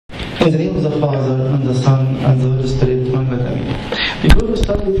In the name of the Father, and the Son, and the Holy Spirit, one God, Amen. Before we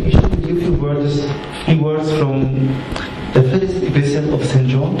start, we should give few words from the first epistle of St.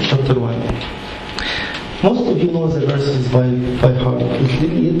 John, chapter 1. Most of you know the verses by heart, but let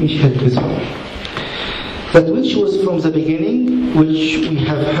me share it with you. That which was from the beginning, which we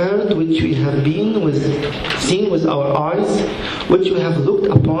have heard, which we have seen with our eyes, which we have looked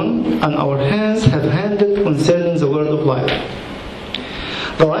upon, and our hands have handled concerning the word of life.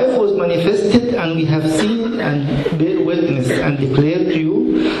 The life was manifested, and we have seen and bear witness and declare to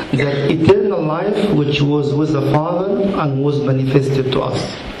you that eternal life which was with the Father and was manifested to us.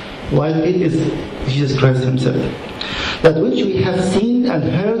 Life is Jesus Christ Himself. That which we have seen and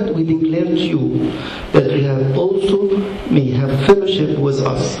heard we declare to you, that we have also may have fellowship with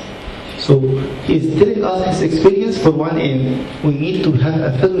us. So He is telling us His experience for one aim. We need to have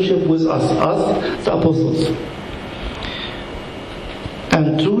a fellowship with us, the apostles.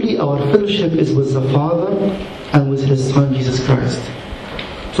 And truly our fellowship is with the Father and with His Son Jesus Christ.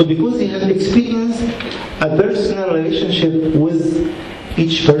 So because we have experienced a personal relationship with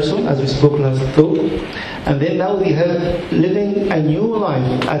each person, as we spoke last talk, and then now we have living a new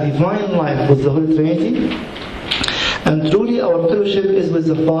life, a divine life with the Holy Trinity. And truly our fellowship is with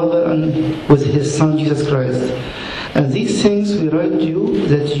the Father and with His Son Jesus Christ. And these things we write to you,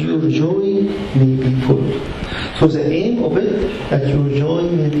 that your joy may be full. So the aim of it, that your joy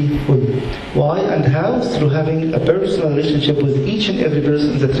may be full. Why and how? Through having a personal relationship with each and every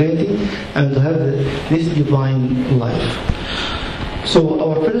person in the Trinity, and to have this divine life. So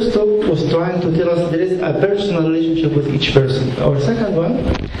our first talk was trying to tell us there is a personal relationship with each person. Our second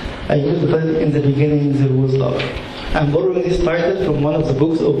one, I used the title, in the beginning there was love. I'm borrowing this title from one of the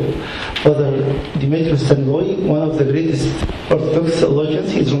books of Father Demetrius Stangoi, one of the greatest Orthodox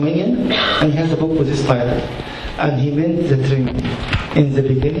theologians. He's Romanian, and he has a book with this title. And he meant the Trinity. In the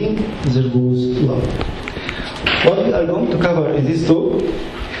beginning there was love. What we are going to cover in this talk,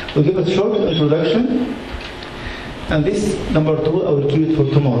 we'll give a short introduction. And this, number 2, I will keep it for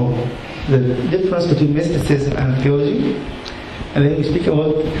tomorrow. The difference between mysticism and theology. And then we speak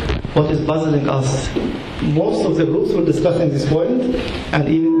about what is puzzling us. Most of the groups were discussing this point, and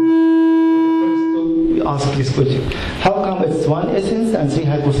even we ask this question. How come it's one essence and three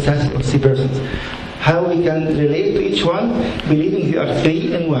hypostases or three persons? How we can relate to each one, believing they are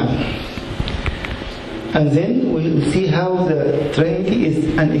three in one. And then we will see how the Trinity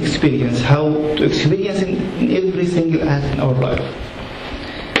is an experience, how to experience it in every single act in our life.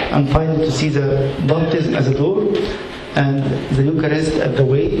 And finally to see the baptism as a door, and the Eucharist at the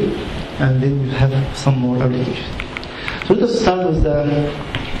way, and then we'll have some more application. So let us start with the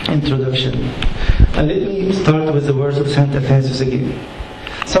introduction. And let me start with the words of Saint Athanasius again.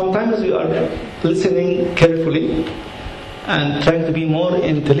 Sometimes we are listening carefully and trying to be more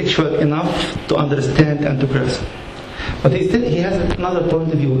intellectual enough to understand and to grasp. But instead he has another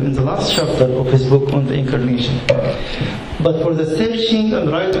point of view in the last chapter of his book on the Incarnation. But for the searching and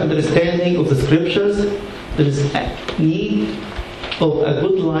right understanding of the Scriptures, there is a need of a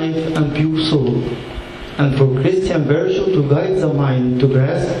good life and pure soul, and for Christian virtue to guide the mind to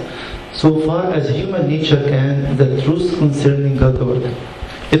grasp, so far as human nature can, the truth concerning God the Word.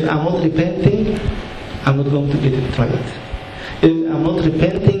 If I'm not repenting, I'm not going to get it right. If I'm not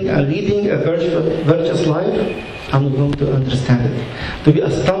repenting and leading a virtuous life, I'm not going to understand it. To be a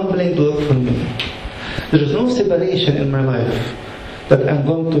stumbling block for me. There is no separation in my life, that I'm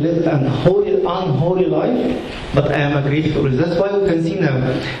going to live an unholy life, but I am a grateful. That's why we can see now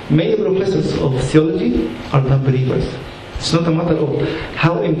many professors of theology are non-believers. It's not a matter of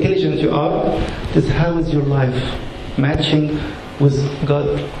how intelligent you are, it's how is your life matching with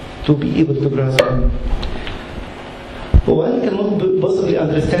God to be able to grasp Him. One cannot possibly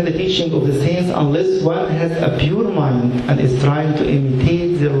understand the teaching of the saints unless one has a pure mind and is trying to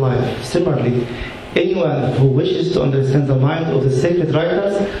imitate their life. Similarly, anyone who wishes to understand the mind of the sacred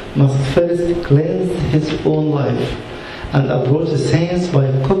writers must first cleanse his own life and approach the saints by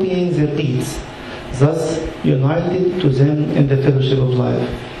copying their deeds, thus united to them in the fellowship of life.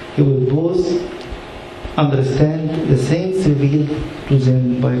 He will both understand the saints revealed to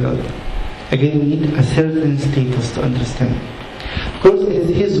them by God. Again, we need a certain status to understand. Of course, it is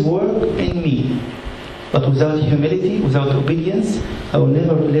His work in me, but without humility, without obedience, I will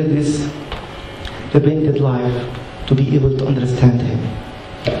never live this repented life to be able to understand Him.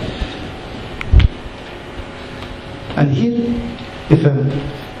 And here, if I'm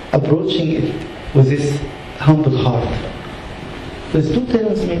approaching it with this humble heart, there's two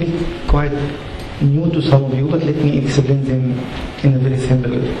terms maybe quite new to some of you, but let me explain them in a very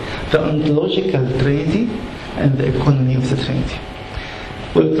simple way. The ontological Trinity and the economy of the Trinity.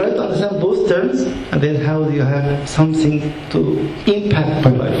 We'll try to understand those terms, and then how do you have something to impact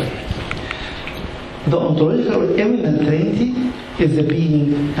my life. The ontological or immanent Trinity is the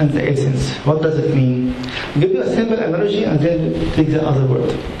being and the essence. What does it mean? I'll give you a simple analogy and then take the other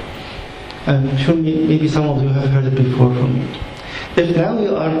word. I'm sure maybe some of you have heard it before from me. If now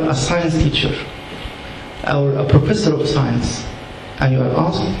you are a science teacher or a professor of science, and you are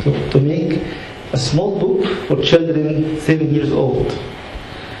asked to make a small book for children 7 years old,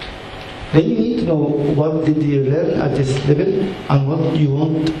 then you need to know what did you learn at this level and what you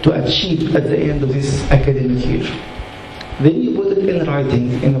want to achieve at the end of this academic year. Then you put it in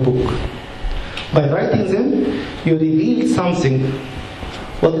writing in a book. By writing them, you reveal something.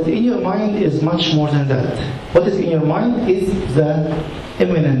 What is in your mind is much more than that. What is in your mind is the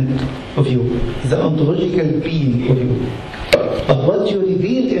immanent of you, the ontological being of you. But what you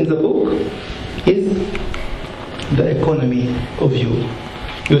reveal in the book is the economy of you.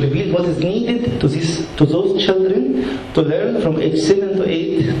 You reveal what is needed to those children to learn from age 7 to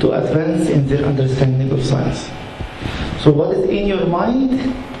 8 to advance in their understanding of science. So what is in your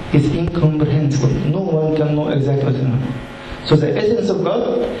mind is incomprehensible. No one can know exactly what is in your mind. So the essence of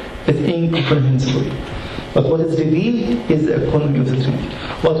God is incomprehensible. But what is revealed is the economy of the Trinity.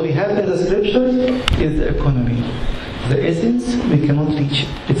 What we have in the scriptures is the economy. The essence, we cannot reach it.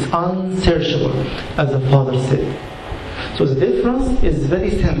 It's unsearchable, as the Father said. So the difference is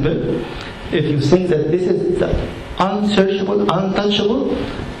very simple. If you think that this is the unsearchable, untouchable,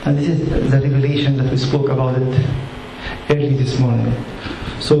 and this is the revelation that we spoke about it early this morning.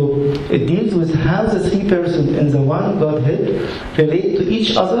 So it deals with how the three persons in the one Godhead relate to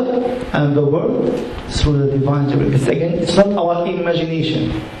each other and the world through the divine revelation. Again, it's not our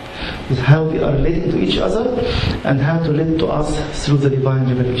imagination. It's how we are relating to each other and how to relate to us through the divine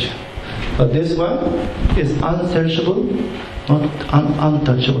revelation. But this one is unsearchable, not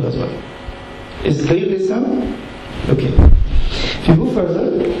untouchable as well. Is clear this one? Okay. If you go further,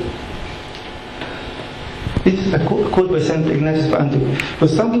 this is a quote by St. Ignatius of Antioch. But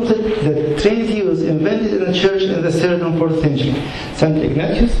some people said that Trinity was invented in the church in the 3rd and 4th century. St.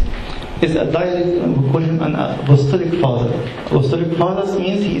 Ignatius is a direct, we call him an apostolic father. Apostolic father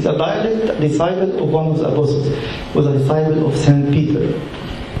means he is a direct disciple of one of the apostles. He was a disciple of St. Peter.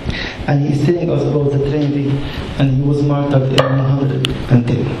 And he is telling us about the Trinity, and he was martyred in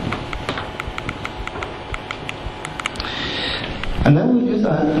 110. And now we'll use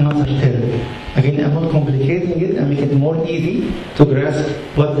another term. Again, I'm not complicating it, and make it more easy to grasp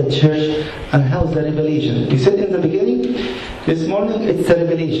what the church and how the revelation. We said in the beginning, this morning it's a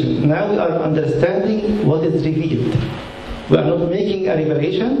revelation. Now we are understanding what is revealed. We are not making a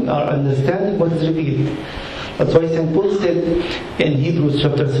revelation, we are understanding what is revealed. That's why St. Paul said in Hebrews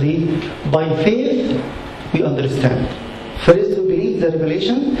chapter 3, by faith we understand. First we believe the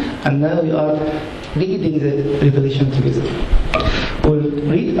revelation, and now we are reading the revelation together. We'll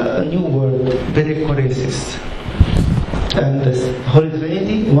read a new word, perichoresis. And the Holy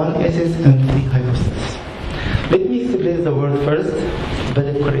Trinity, one essence and three hypostases. Let me explain the word first,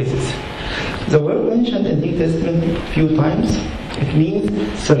 perichoresis. The word mentioned in the New Testament a few times, it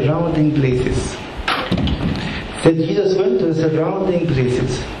means surrounding places. That Jesus went to the surrounding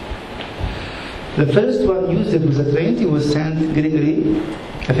places. The first one used with the Trinity was Saint Gregory,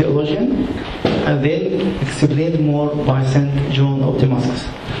 a theologian, and then explained more by Saint John of Damascus.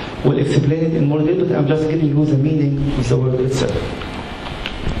 We'll explain it in more detail, but I'm just giving you the meaning of the word itself.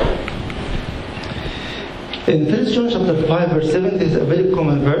 In 1 John chapter 5 verse 7 there is a very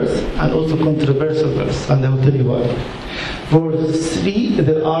common verse and also controversial verse, and I will tell you why. Verse 3,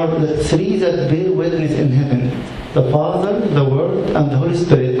 there are the three that bear witness in heaven, the Father, the Word, and the Holy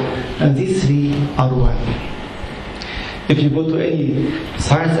Spirit, and these three are one. If you go to any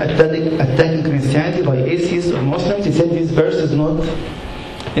science attacking Christianity by atheists or Muslims, they say this verse is not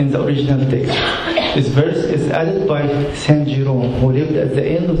in the original text. This verse is added by Saint Jerome, who lived at the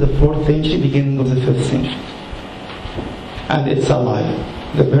end of the 4th century, beginning of the 5th century. And it's a lie.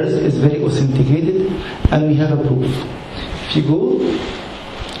 The verse is very authenticated, and we have a proof. If you go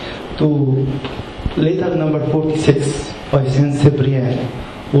to letter number 46 by Saint Cyprian,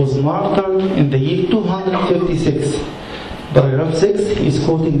 was martyred in the year 256. Paragraph 6, he is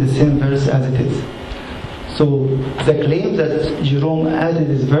quoting the same verse as it is. So the claim that Jerome added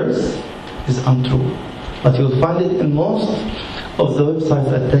this verse is untrue. But you'll find it in most of the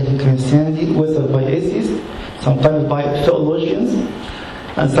websites attacking Christianity, whether by atheists, sometimes by theologians,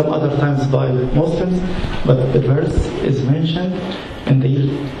 and some other times by Muslims. But the verse is mentioned in the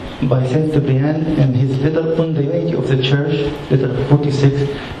year by Saint Cyprian in his letter on the unity of the church, letter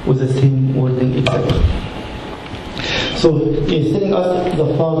 46, with the same wording exactly. So he's telling us the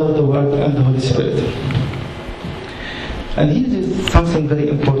Father, the Word, and the Holy Spirit. And here is something very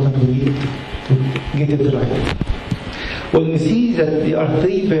important we need to get it right. When we see that there are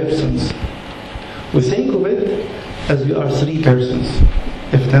three persons, we think of it as we are three persons.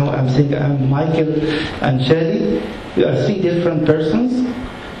 If now I'm saying I'm Michael and Shelley, we are three different persons,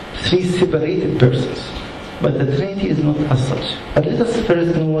 three separated persons. But the Trinity is not as such. But let us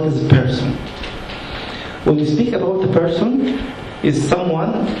first know what is a person. When we speak about a person, is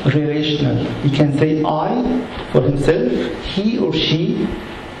someone relational. He can say I for himself, he or she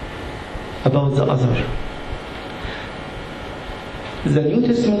about the other. The New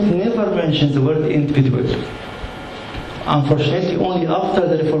Testament never mentions the word individual. Unfortunately, only after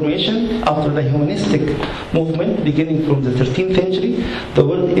the Reformation, after the humanistic movement beginning from the 13th century, the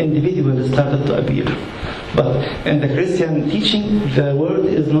word individual started to appear. But in the Christian teaching, the word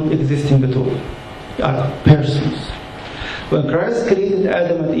is not existing at all. They are persons. When Christ created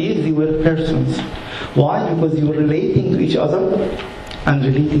Adam and Eve, they were persons. Why? Because they were relating to each other and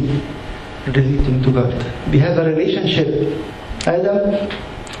relating to God. They have a relationship. Adam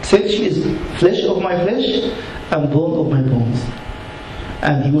said, she is flesh of my flesh and bone of my bones.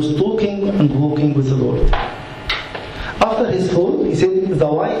 And he was talking and walking with the Lord. After his fall, he said, the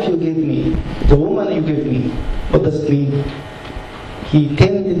wife you gave me, the woman you gave me. What does it mean? He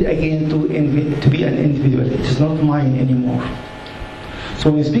tended again to be an individual. It is not mine anymore. So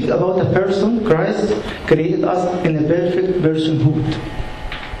when we speak about a person, Christ created us in a perfect personhood.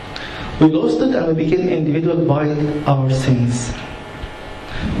 We lost it and we became individual by our sins.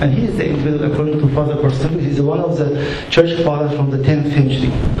 And he is the individual according to Father Corsini. He is one of the church fathers from the 10th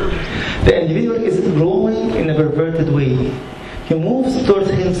century. The individual is growing in a perverted way. He moves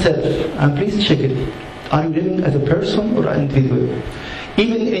towards himself. And please check it. Are you living as a person or an individual?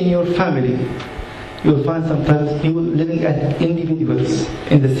 Even in your family, you will find sometimes people living as individuals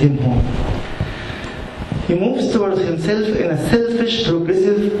in the same home. He moves towards himself in a selfish,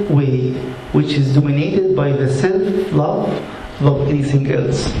 progressive way, which is dominated by the self-love above anything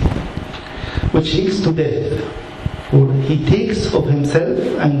else, which leads to death. For he takes of himself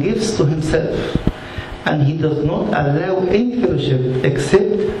and gives to himself, and he does not allow any fellowship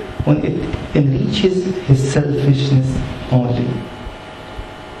except when it enriches his selfishness only.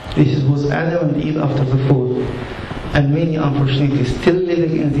 This was Adam and Eve after the fall, and many unfortunately still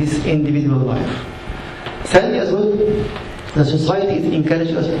living in this individual life. Sadly as well, the society is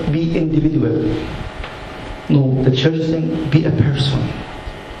encouraging us to be individual. No, the church is saying be a person.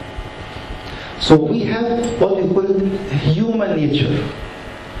 So we have what we call human nature.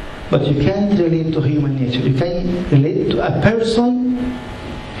 But you can't relate to human nature. You can relate to a person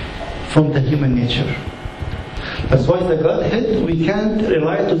from the human nature. That's why the Godhead, we can't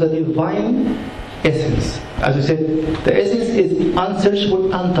rely to the divine essence. As we said, the essence is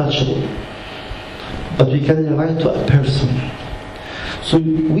unsearchable, untouchable. But we can rely to a person. So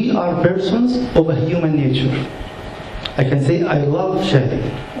we are persons of a human nature. I can say I love Shadi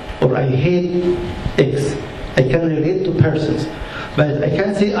or I hate X. I can relate to persons. But I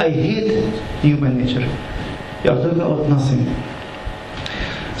can't say I hate human nature. You are talking about nothing.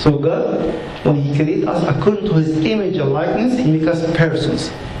 So God, when He created us according to His image and likeness, He makes us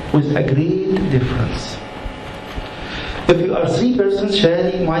persons with a great difference. If you are three persons,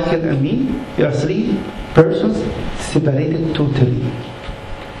 Shadi, Michael and me, you are three persons separated totally.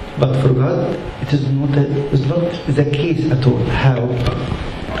 But for God, it is not the case at all. How?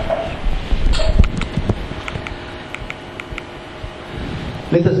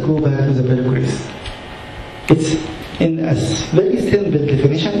 Let us go back to the Bible grace. It's in a very simple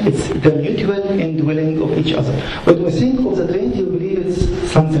definition, it's the mutual indwelling of each other. When we think of the Trinity, we believe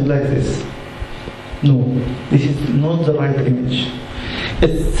it's something like this. No, this is not the right image.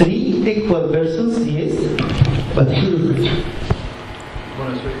 It's three equal persons, yes, but here is it.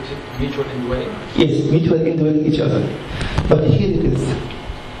 Mutual indwelling? Yes, mutual indwelling each other. But here it is.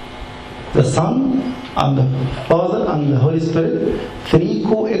 The Son and the Father and the Holy Spirit, three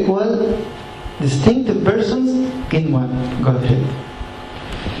co-equal, distinctive persons in one Godhead.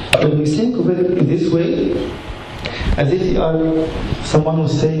 When we think of it in this way, as if you are, someone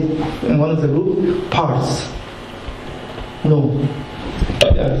was saying in one of the group, parts. No.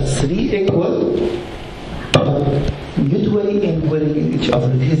 There are three equal, but mutually indwelling in each other.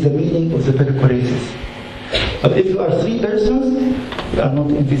 This is the meaning of the perichoresis. But if you are three persons, you are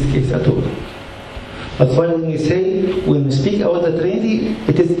not in this case at all. That's why when we speak about the Trinity,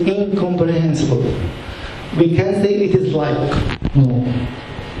 it is incomprehensible. We can't say it is like. No.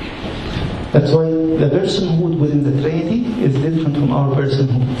 That's why the personhood within the Trinity is different from our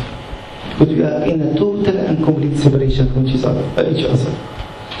personhood. But we are in a total and complete separation from each other.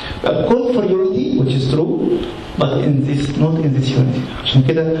 We are called for unity, which is true, but not in this unity. عشان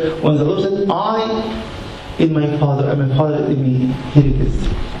كده, when the Lord said, I in my Father, and my Father in me, here it is.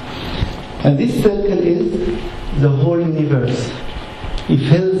 And this circle is the whole universe. He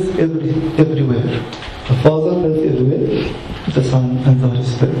fills everywhere. The Father fills everywhere, the Son and the Holy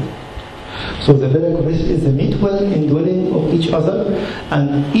Spirit. So the very connection is the mutual indwelling of each other,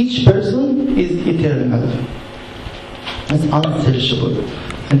 and each person is eternal. It's unsearchable.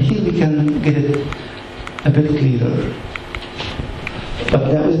 And here we can get it a bit clearer. But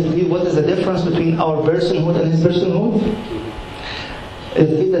now, what is the difference between our personhood and his personhood? It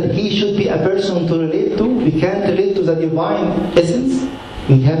is that he should be a person to relate to. We can't relate to the divine essence.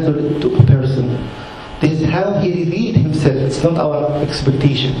 We have to relate to a person. This is how he revealed himself. It's not our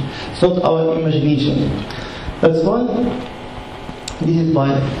expectation. It's not our imagination. That's why this is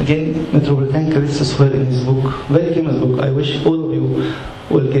by, again, Metropolitan Callistus Square in his book, very famous book. I wish all of you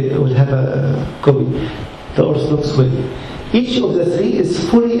will have a copy. The Orthodox Way. Each of the three is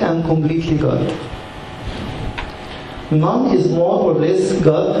fully and completely God. None is more or less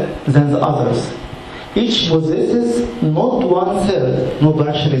God than the others. Each possesses not one cell, no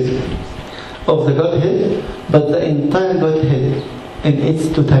partialism, of the Godhead, but the entire Godhead in its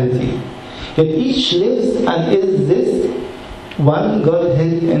totality. Yet each lives and is this one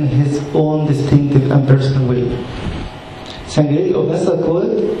Godhead in his own distinctive and personal way. St. Gregory of Nyssa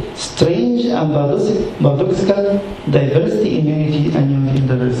called strange and paradoxical diversity in unity and unity in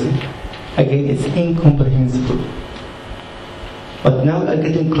diversity. Again, it's incomprehensible. But now we are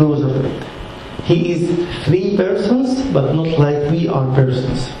getting closer to it. He is three persons, but not like we are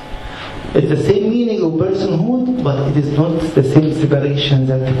persons. It's the same meaning of personhood, but it is not the same separation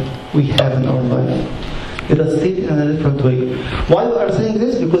that we have in our life. It is stated in a different way. Why we are saying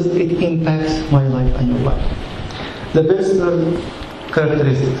this? Because it impacts my life and your life. The personal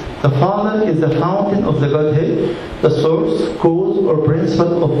characteristics. The Father is the fountain of the Godhead, the source, cause, or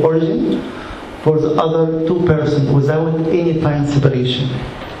principle of origin for the other two persons without any time separation.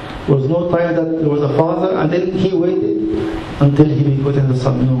 There was no time that there was a Father and then he waited until he begot the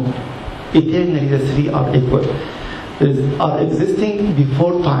Son. No. Eternally the three are equal. Are existing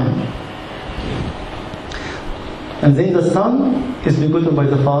before time. And then the Son is begotten by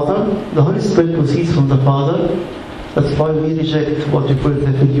the Father. The Holy Spirit proceeds from the Father. That's why we reject what we call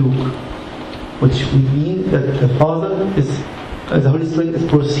the filioque, which we mean that the Holy Spirit is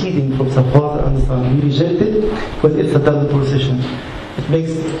proceeding from the Father and the Son. We reject it because it's a double procession. It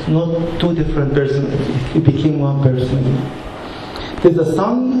makes not two different persons. It became one person. There's the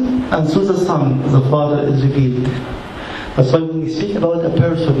Son, and through the Son, the Father is revealed. That's why when we speak about a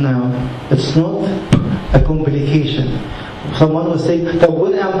person now, it's not a complication. Someone will say that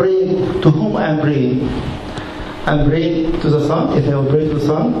when I'm praying, to whom I'm praying? I'm praying to the Son. If I will pray to the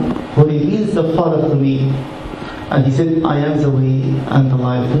Son, who reveals the Father to me. And he said, I am the way and the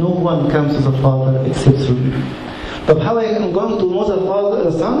life. No one comes to the Father except through me. But how I am going to know the Father,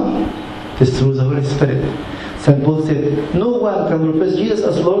 the Son? It is through the Holy Spirit. St. Paul said, no one can profess Jesus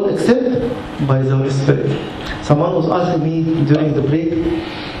as Lord except by the Holy Spirit. Someone was asking me during the break,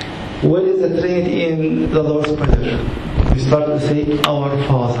 where is the Trinity in the Lord's Prayer? We start to say, Our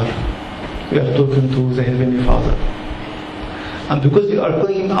Father. We are talking to the Heavenly Father. And because we are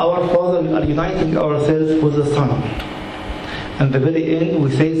calling Him our Father, we are uniting ourselves with the Son. And the very end,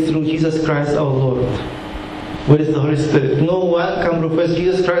 we say through Jesus Christ our Lord. Where is the Holy Spirit? No one can profess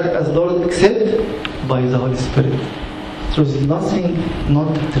Jesus Christ as Lord except by the Holy Spirit. So there is nothing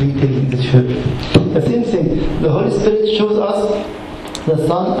not treated in the church. The same thing, the Holy Spirit shows us the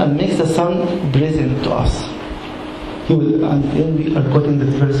Son and makes the Son present to us. He will, and then we are quoting the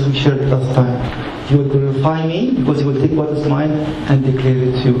verse we shared last time. He will glorify me because He will take what is mine and declare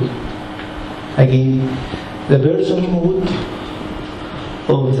it to you. Again, the personhood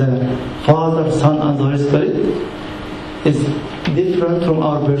of the Father, Son, and the Holy Spirit is different from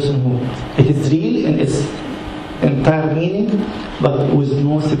our personhood. It is real in its entire meaning, but with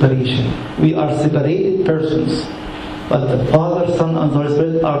no separation. We are separated persons. But the Father, Son, and the Holy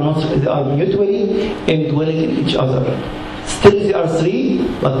Spirit they are mutually indwelling in each other. Still they are three,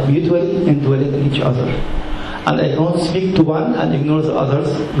 but mutually indwelling in each other. And I cannot speak to one and ignore the others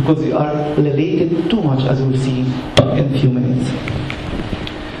because they are related too much, as we'll see in a few minutes.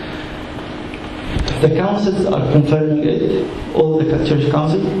 The councils are confirming it, all the church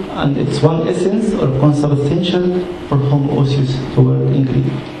councils, and it's one essence or consubstantial or homoousios, the word in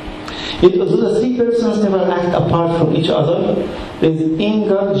Greek. Yet although the three persons never act apart from each other, there is in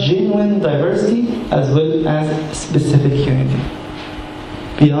God genuine diversity as well as specific unity.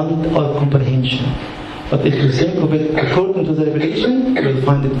 beyond our comprehension. But if you think of it according to the revelation, you will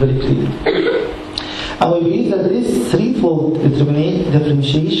find it very clear. And we believe that this threefold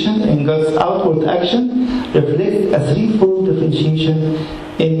differentiation in God's outward action reflects a threefold differentiation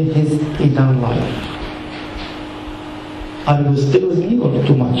in His eternal life. Are you still with me or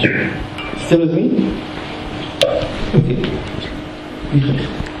too much? Still with me? Okay.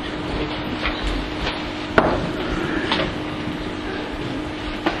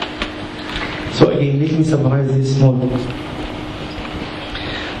 So again, let me summarize this small book.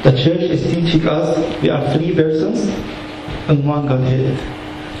 The church is teaching us we are three persons in one Godhead.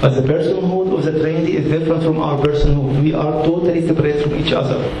 But the personhood of the Trinity is different from our personhood. We are totally separate from each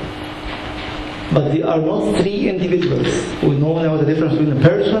other. But they are not three individuals. We know now the difference between a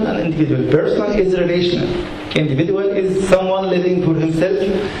person and individual. Personal is relational. Individual is someone living for himself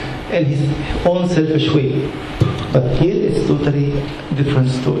in his own selfish way. But here it's totally different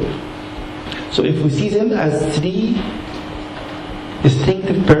story. So if we see them as three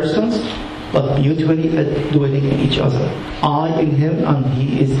distinctive persons, but mutually dwelling in each other. I in him and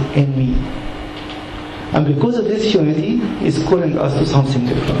he is in me. And because of this unity, he's calling us to something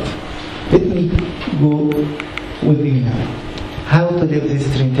different. Let me go with you now. How to live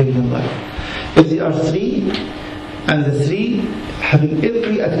this Trinitarian life. If there are three, and the three having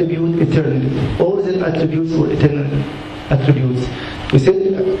every attribute eternally, all their attributes were eternal attributes. We said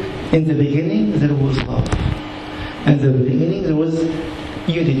in the beginning there was love. In the beginning there was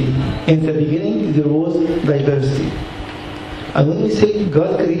unity. In the beginning there was diversity. And when we say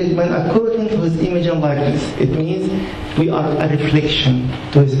God created man according to His image and likeness, it means we are a reflection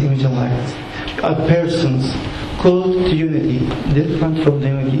to His image and likeness. We are persons called to unity, different from the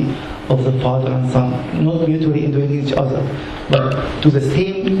unity of the Father and Son, not mutually indwelling each other, but to the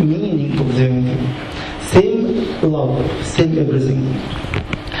same meaning of the unity. Same love, same everything.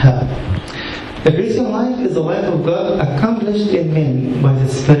 The Christian life is the life of God accomplished in men by the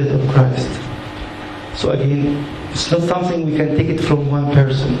Spirit of Christ. So again, it's not something we can take it from one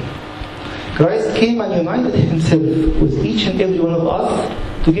person. Christ came and united Himself with each and every one of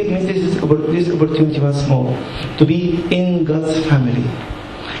us to give me this opportunity once more, to be in God's family.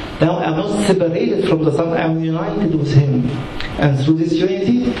 Now I'm not separated from the Son, I'm united with Him. And through this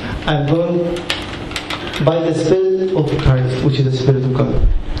unity, I'm born by the Spirit of Christ, which is the Spirit of God.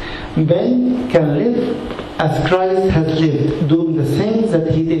 Men can live as Christ has lived, doing the things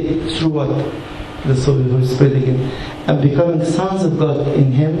that He did through what? The Holy Spirit again, and becoming sons of God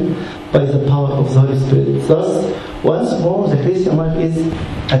in Him by the power of the Holy Spirit. Thus, once more, the Christian life is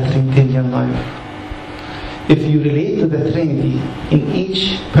a Trinitarian life. If you relate to the Trinity in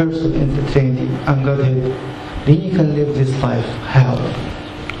each person in the Trinity and Godhead, then you can live this life. How?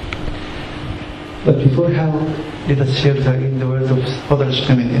 But before how, let us share in the words of Father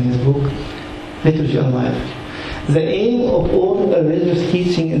Schneemann in his book, Liturgy and Life. The aim of all religious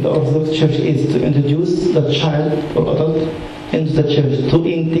teaching in the Orthodox Church is to introduce the child or adult into the church, to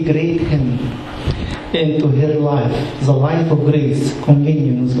integrate him into her life, the life of grace,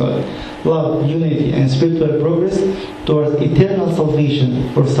 communion with God, love, unity, and spiritual progress towards eternal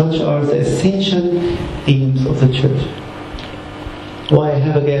salvation, for such are the essential aims of the church. Why I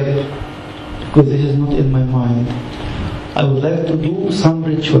have a gap? Because this is not in my mind. I would like to do some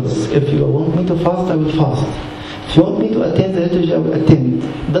rituals. If you want me to fast, I will fast. If you want me to attend the liturgy, I will attend.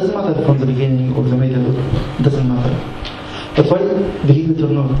 It doesn't matter from the beginning or the middle. It doesn't matter. But why, believe it or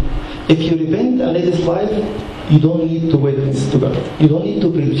not, if you repent and live this life, you don't need to witness to God. You don't need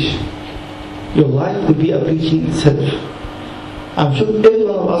to preach. Your life will be a preaching itself. I'm sure every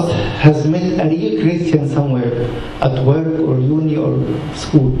one of us has met a real Christian somewhere, at work or uni or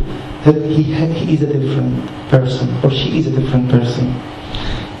school, that he is a different person, or she is a different person.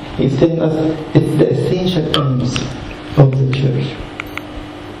 He's telling us it's the essential aims of the church.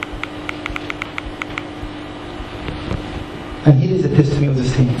 And here is the testimony of the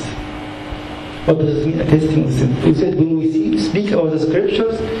saints. What does it mean, a testimony of the saints? We said when we speak about the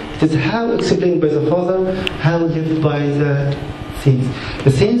scriptures, it is how explained by the Father, how lived by the saints.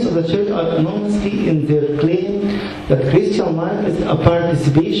 The saints of the church are anonymously in their claim that Christian life is a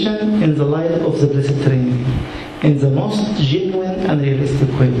participation in the life of the Blessed Trinity, in the most genuine and realistic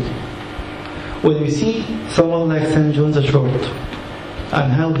way. When we see someone like St. John the Short,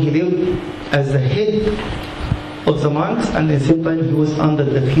 and how he lived as the head of the monks, and at the same time he was under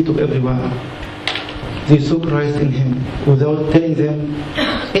the feet of everyone, they saw Christ in him without telling them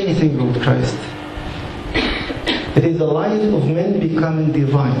anything about Christ. It is the life of men becoming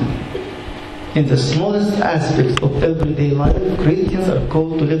divine. In the smallest aspects of everyday life, Christians are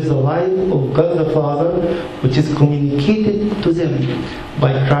called to live the life of God the Father, which is communicated to them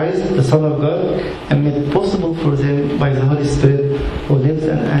by Christ, the Son of God, and made possible for them by the Holy Spirit who lives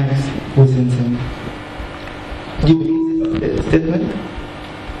and acts within them. Do you believe this statement?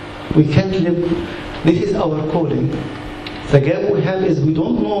 We can't live. This is our calling. The gap we have is we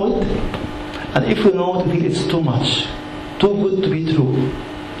don't know it, and if we know it, we feel it's too much, too good to be true.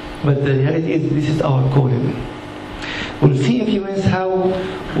 But the reality is this is our calling. We'll see in a few minutes how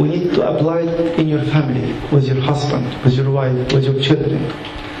we need to apply it in your family, with your husband, with your wife, with your children,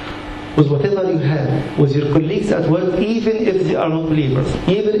 with whatever you have, with your colleagues at work, even if they are not believers,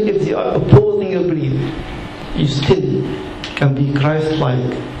 even if they are opposing your belief, you still can be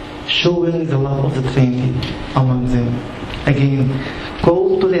Christ-like, showing the love of the Trinity among them. Again,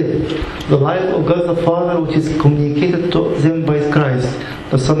 called to live the life of God the Father, which is communicated to them by Christ,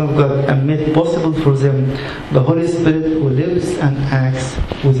 the Son of God, and made possible for them the Holy Spirit who lives and acts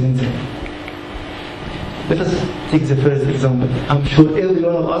within them. Let us take the first example. I'm sure every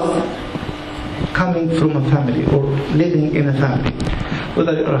one of us coming from a family or living in a family,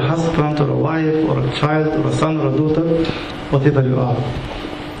 whether you're a husband or a wife or a child or a son or a daughter, whatever you are.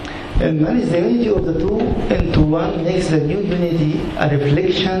 And manage the unity of the two into one makes the new unity a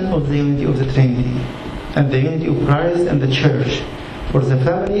reflection of the unity of the Trinity and the unity of Christ and the Church. For the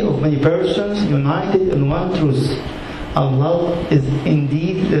family of many persons united in one truth, and love is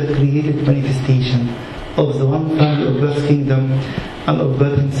indeed the created manifestation of the one family of God's kingdom and of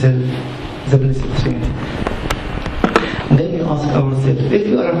God Himself, the Blessed Trinity. And then we ask ourselves, if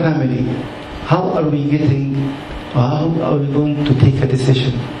we are a family, how are we going to take a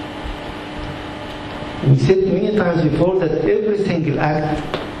decision? We said many times before that every single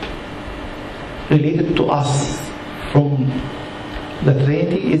act related to us from the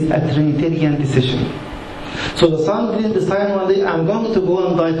Trinity is a Trinitarian decision. So the Son didn't decide one day, I'm going to go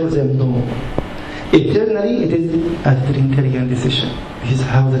and die for them. No. Eternally, it is a Trinitarian decision. This is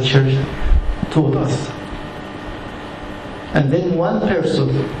how the Church taught us. And then one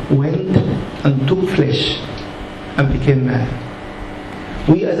person went and took flesh and became man.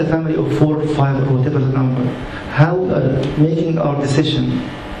 We as a family of 4, 5 or whatever the number, how we are making our decision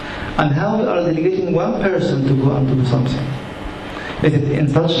and how we are delegating one person to go and do something. Is it in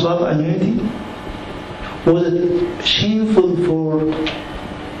such love and unity? Was it shameful for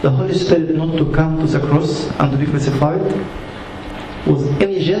the Holy Spirit not to come to the cross and to be crucified? Was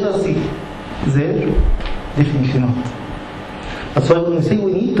any jealousy there? Definitely not. That's why when we say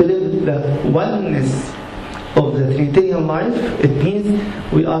we need to live the oneness of the Trinitarian life, it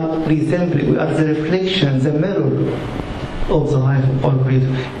means we are resembling, we are the reflection, the mirror of the life of our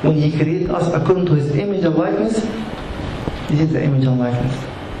Creator. When He created us according to His image and likeness, this is the image and likeness.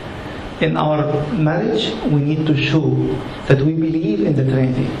 In our marriage, we need to show that we believe in the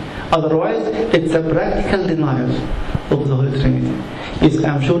Trinity. Otherwise, it's a practical denial of the Holy Trinity. Yes,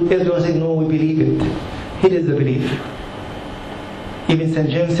 I'm sure everyone said, no, we believe it. Here is the belief. Even St.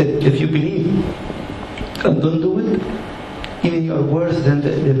 James said, if you believe and don't do it, even you are worse than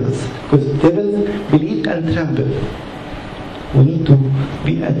the devils. Because devils believe and tremble. We need to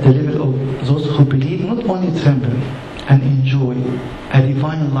be at the level of those who believe, not only tremble and enjoy a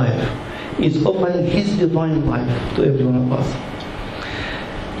divine life. Is offering His divine life to every one of us.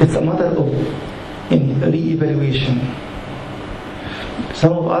 It's a matter of re-evaluation.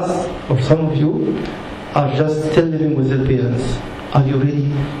 Some of us, or some of you, are just still living with their parents. Are you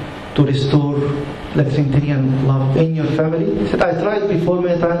ready to restore the Trinitarian love in your family? Said, I tried before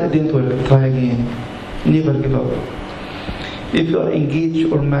many times, it didn't work. Try again. Never give up. If you are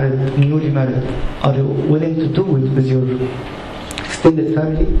engaged or married, newly married, are you willing to do it with your extended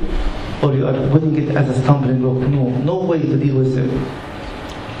family? Or you are putting it as a stumbling block? No way to deal with it.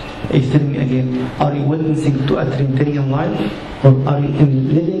 He's telling me again, are you witnessing to a Trinitarian life? Or are you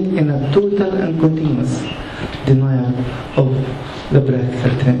living in a total and continuous denial of the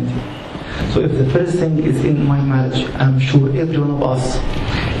practical Trinity? So if the first thing is in my marriage, I'm sure every one of us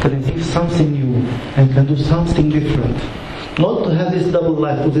can receive something new and can do something different. Not to have this double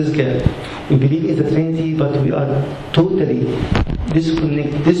life with this gap. We believe in the Trinity, but we are totally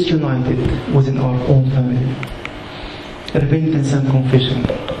disconnected, disunited within our own family. Repentance and confession.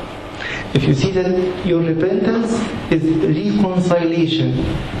 If you see that your repentance is reconciliation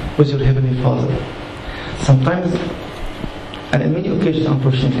with your Heavenly Father. Sometimes, and on many occasions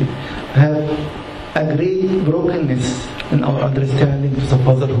unfortunately, have a great brokenness in our understanding of the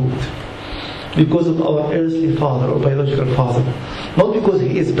fatherhood. Because of our earthly father or biological father. Not because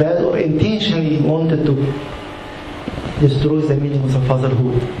he is bad or intentionally wanted to destroy the meaning of the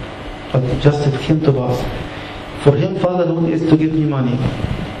fatherhood. but just it came to pass. For him, fatherhood is to give me money.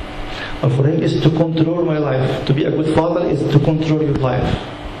 Or for him is to control my life. To be a good father is to control your life.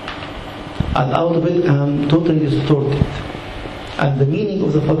 And out of it, I am totally distorted. And the meaning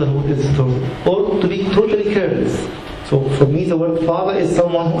of the fatherhood is distorted. Or to be totally careless. So for me, the word father is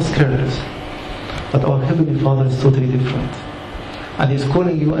someone who is careless. But our Heavenly Father is totally different. And He's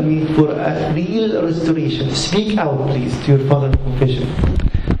calling you and me for a real restoration. Speak out, please, to your father confession.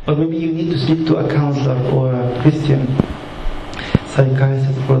 Or maybe you need to speak to a counselor or a Christian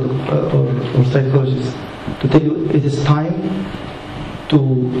psychiatrist or psychologist to tell you it is time to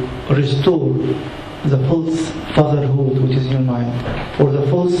restore the false fatherhood which is in your mind, or the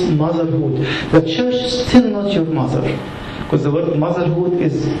false motherhood. The church is still not your mother, because the word motherhood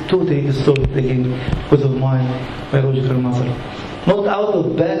is totally distorted again because of my biological mother. Not out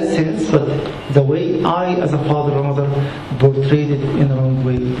of bad sense, but the way I as a father or mother portrayed it in the wrong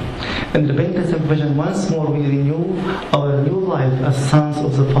way. In repentance and confession, once more we renew our new life as sons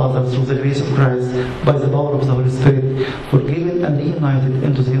of the Father through the grace of Christ by the power of the Holy Spirit, forgiven and reunited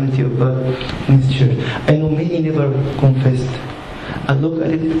into the unity of God in His church. I know many never confessed. I look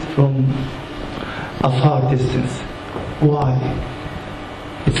at it from a far distance. Why?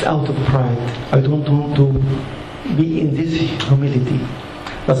 It's out of pride. I don't want to be in this humility.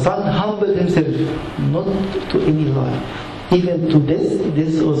 The Son humbled Himself, not to any lie. Even to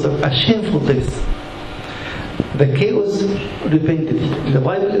this was a shameful death. The chaos repented. The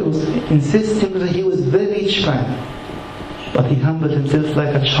Bible was insisting that He was a very rich man, but He humbled Himself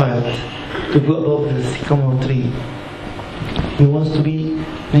like a child to go above the sycamore tree. He wants to be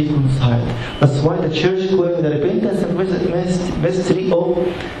reconciled. That's why the church calls the repentance and mystery of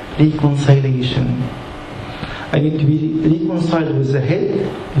reconciliation. I need to be reconciled with the head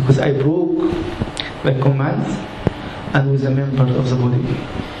because I broke the commands, and with a member of the body.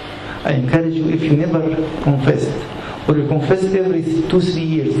 I encourage you, if you never confessed, or you confess every 2-3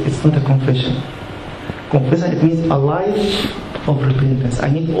 years, it's not a confession. Confession, it means a life of repentance. I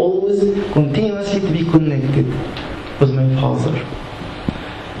need always continuously to be connected with my Father.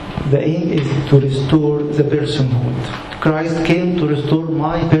 The aim is to restore the personhood. Christ came to restore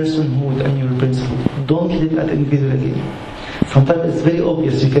my personhood and your personhood. Don't live at individual again. Sometimes it's very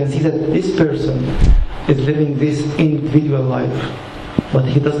obvious. You can see that this person is living this individual life, but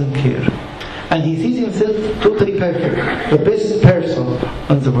he doesn't care. And he sees himself totally perfect, the best person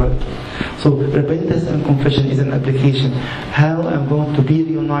on the world. So repentance and confession is an application. How I'm going to be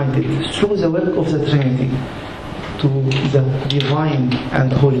reunited through the work of the Trinity to the divine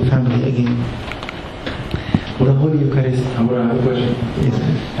and holy family again. The Holy Eucharist. I'm going to have a question.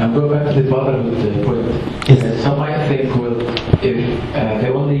 Yes. I'm going back to the fatherhood point. Yes. Some might think, well, if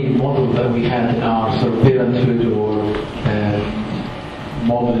the only model that we had in our sort of parenthood or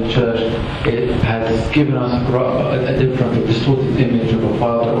model in church, it has given us a different or distorted image of a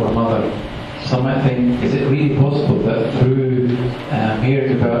father or a mother. Some might think, is it really possible that through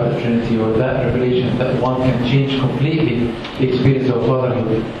hearing about the Trinity or that revelation that one can change completely the experience of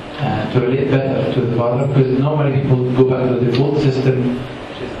fatherhood to relate better to the father? Because normally people go back to the default system,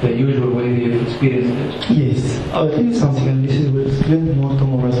 which is the usual way they've experienced it. Yes, I'll tell you something, and this will explain more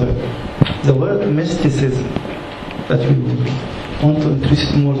tomorrow as well. The word mysticism that we want to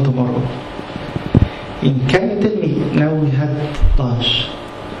introduce more tomorrow. Can you tell me, now we had lunch.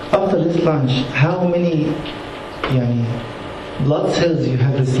 After this lunch, how many blood cells you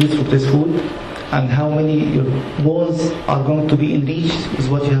have received from this food, and how many your bones are going to be enriched with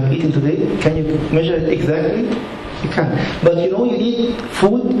what you have eaten today? Can you measure it exactly? You can. But you need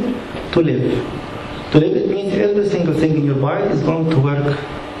food to live. To live, it means every single thing in your body is going to work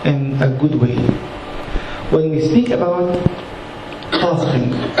in a good way. When we speak about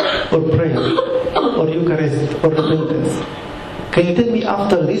fasting, or prayer, or Eucharist, or repentance, can you tell me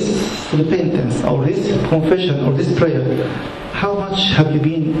after this repentance, or this confession, or this prayer, how much have you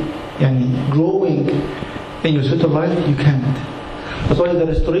been growing in your spiritual life? You can't. That's why the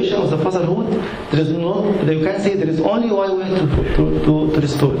restoration of the fatherhood, you can say there is only one way to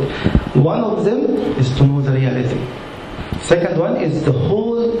restore it. One of them is to know the reality. Second one is the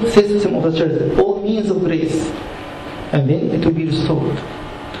whole system of the church, all means of grace. And then it will be restored.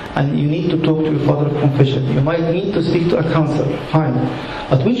 And you need to talk to your father of confession. You might need to speak to a counselor. Fine.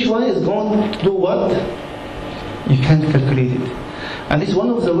 But which one is going to do what? You can't calculate it. And this is one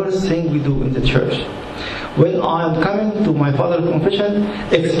of the worst things we do in the church. When I am coming to my father of confession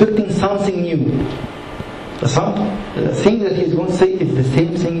expecting something new, the thing that he's going to say is the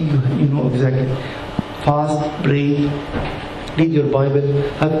same thing you know exactly. Fast, pray, read your Bible,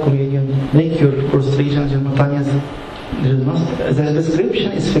 have communion, make your prostrations, your matanyas. There is not, the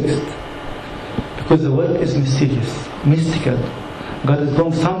description is fixed. Because the work is mysterious, mystical. God is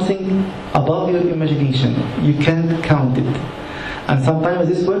doing something above your imagination. You can't count it. And sometimes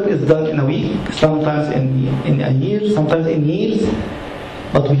this work is done in a week, sometimes in a year, sometimes in years.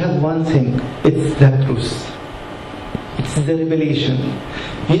 But we have one thing, it's the truth. It's the revelation.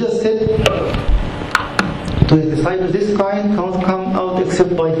 Jesus said to his disciples, this kind can't come out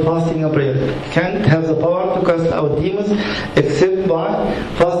except by fasting and prayer. Can't have the power to cast out demons except by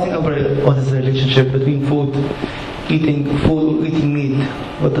fasting and prayer. What is the relationship between eating food or eating meat?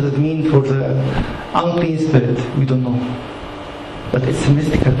 What does it mean for the unclean spirit? We don't know. But it's a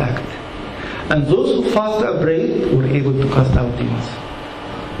mystical act. And those who fast and pray were able to cast out demons.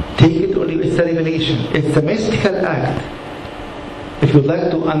 Take it or leave it, it's a revelation. It's a mystical act. If you'd like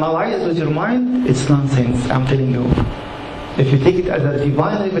to analyze with your mind, it's nonsense, I'm telling you. If you take it as a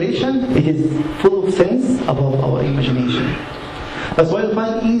divine revelation, it is full of sense above our imagination. That's why I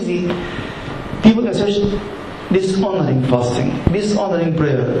find easy people can search dishonoring fasting, dishonoring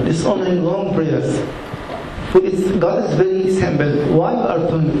prayer, dishonoring long prayers. God is very simple. Why are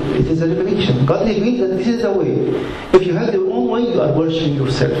doing it? It is a revelation. God revealed that this is the way. If you have your own way, you are worshipping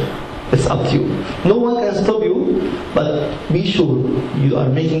yourself. It's up to you. No one can stop you, but be sure you are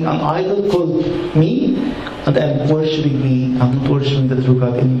making an idol called me, and I am worshipping me. I'm not worshipping the true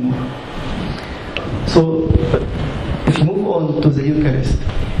God anymore. So, if you move on to the Eucharist,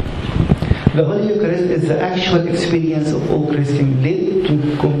 the Holy Eucharist is the actual experience of all Christians led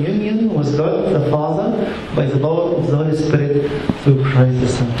to communion with God the Father by the power of the Holy Spirit through Christ the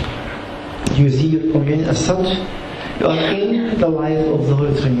Son. You see your communion as such. You are in the life of the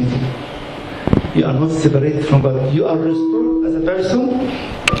Holy Trinity. You are not separated from God. You are restored as a person.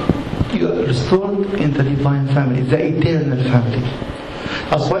 You are restored in the divine family, the eternal family.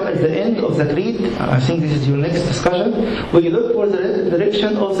 As well as the end of the creed, I think this is your next discussion, we look for the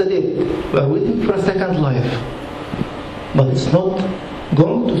resurrection of the dead. We are waiting for a second life. But it's not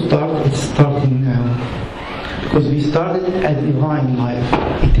going to start, it's starting now. Because we started a divine life,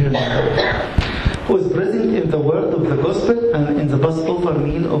 eternal life. Who is present in the word of the gospel and in the Passover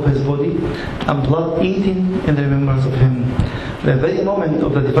meal of his body and blood eaten in remembrance of him. The very moment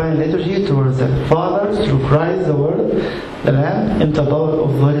of the divine liturgy towards the Father through Christ the Word, the Lamb, in the power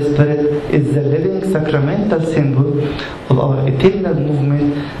of the Holy Spirit, is the living sacramental symbol of our eternal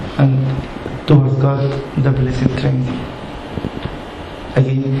movement and towards God, the Blessed Trinity.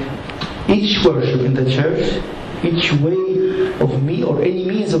 Again, each worship in the church, each way of me or any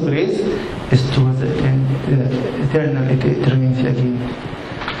means of grace is towards the eternal eternity again.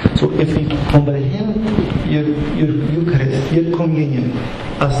 So if we comprehend your Eucharist, your communion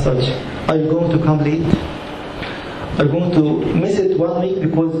as such, are you going to come late? Are you going to miss it 1 week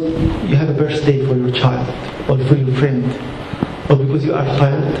because you have a birthday for your child or for your friend or because you are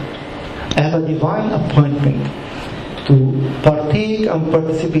tired? I have a divine appointment to partake and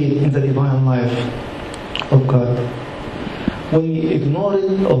participate in the divine life of God. When we ignore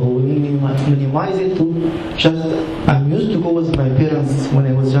it or when we minimize it to just, I'm used to go with my parents when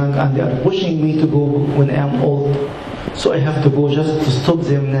I was young and they are pushing me to go when I am old, so I have to go just to stop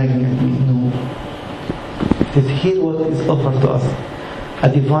them nagging at me. No. It is here what is offered to us,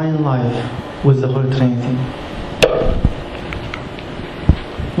 a divine life with the Holy Trinity.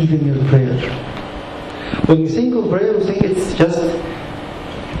 Even your prayer. When you think of prayer, you think it's just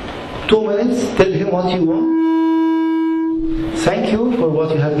 2 minutes, tell him what you want. Thank you for what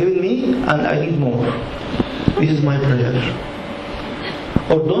you have given me, and I need more. This is my prayer.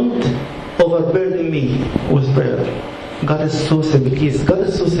 Or don't overburden me with prayer. God is so simple. Yes, God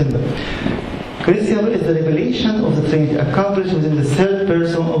is so simple. Christianity is the revelation of the Trinity accomplished within the third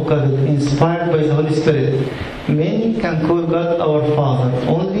person of God, inspired by the Holy Spirit. Many can call God our Father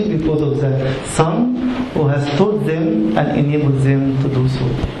only because of the Son who has taught them and enabled them to do so.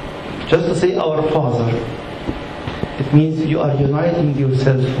 Just to say our Father, it means you are uniting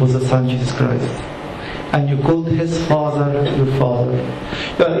yourself with the Son Jesus Christ. And you called His Father your Father.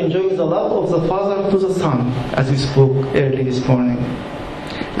 You are enjoying the love of the Father to the Son, as we spoke early this morning.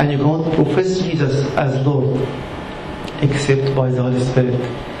 And you cannot profess Jesus as Lord except by the Holy Spirit.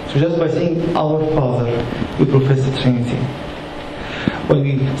 So just by saying our Father, we profess the Trinity. When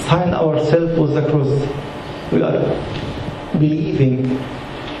we sign ourselves with the cross, we are believing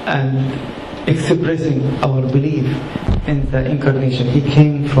and expressing our belief in the incarnation. He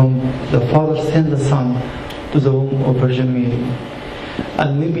came from the Father, sent the Son to the womb of Virgin Mary.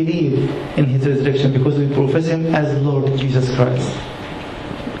 And we believe in His resurrection because we profess Him as Lord Jesus Christ,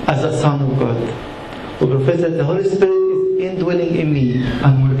 as the Son of God. We profess that the Holy Spirit is indwelling in me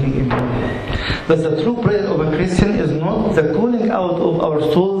and working in me. That the true prayer of a Christian is not the calling out of our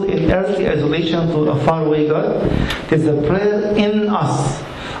souls in earthly isolation to a faraway God. It is the prayer in us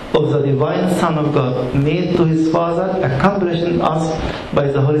of the divine Son of God, made to his Father, accomplished in us by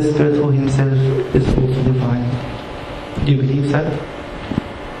the Holy Spirit, who himself is also divine. Do you believe that?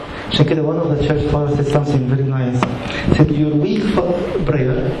 عشان كده one of the church fathers said something very nice. He said, your weak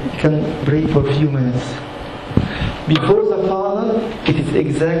prayer can pray for a few minutes. Before the Father, it is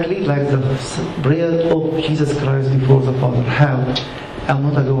exactly like the prayer of Jesus Christ before the Father. How? I'm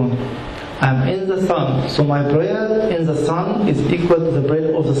not alone. I'm in the Son. So my prayer in the Son is equal to the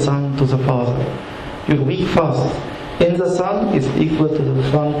prayer of the Son to the Father. Your weak fast in the Son is equal to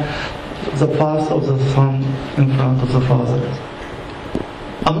the fast of the Son in front of the Father.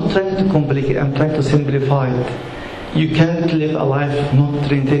 I'm not trying to complicate, I'm trying to simplify it. You can't live a life not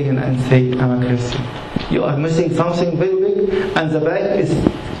Trinitarian and say, I'm a Christian. You are missing something very big, and the bag is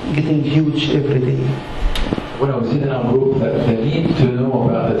getting huge every day. When I was in our group, the need to know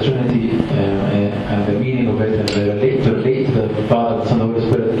about the Trinity and the meaning of it, and to relate to the Father, Son, and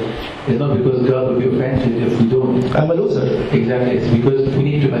Holy Spirit, is not because God will be offended if we don't. I'm a loser. Exactly. It's because we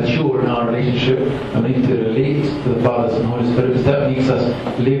need to mature in our relationship, and we need to relate to the Father, Son, and Holy Spirit, because that makes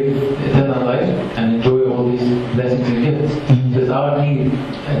us live eternal life and enjoy all these blessings and gifts. It's our need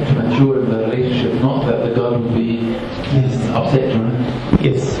to mature in the relationship, not that the God will be upset or anything.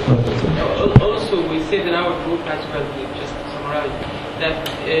 Yes. Also, we said in our group as well, just to summarize, that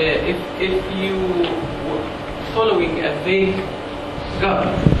if you were following a vague God,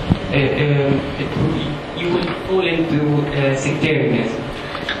 you will fall into sectarianism.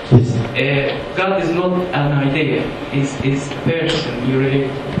 Yes. God is not an idea; is a person you relate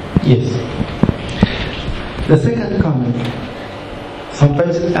to. Yes. The second comment.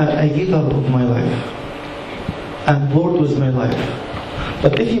 Sometimes I give up of my life. I'm bored with my life.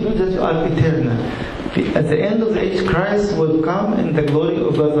 But if you do that, you are eternal. At the end of the age, Christ will come in the glory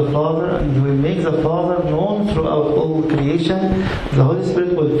of God the Father, and He will make the Father known throughout all creation. The Holy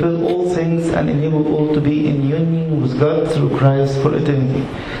Spirit will fill all things and enable all to be in union with God through Christ for eternity.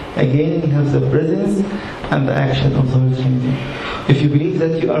 Again, He has the presence and the action of the Holy Trinity. If you believe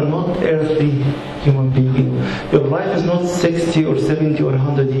that you are not earthly human being, your life is not 60 or 70 or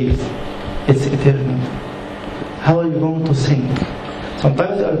 100 years. It's eternal. How are you going to think?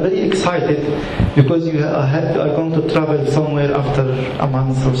 Sometimes you are very excited because you are going to travel somewhere after a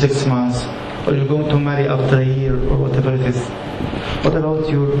month or 6 months, or you're going to marry after a year, or whatever it is. What about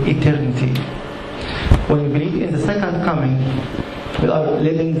your eternity? When you believe in the second coming, we are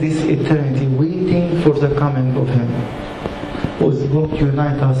living this eternity, waiting for the coming of Him, who is going to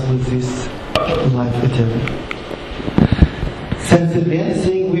unite us with this life eternal. Saint Cyprian is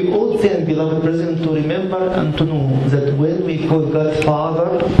saying, we all then, beloved brethren, to remember and to know that when we call God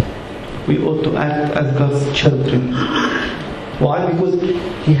Father, we ought to act as God's children. Why? Because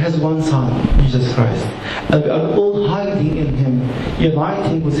He has one Son, Jesus Christ. And we are all hiding in Him,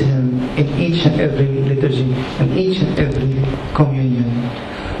 uniting with Him in each and every liturgy, in each and every communion.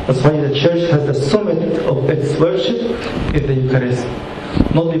 That's why the church has the summit of its worship is the Eucharist.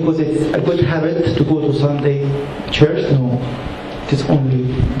 Not because it's a good habit to go to Sunday church, no. It is only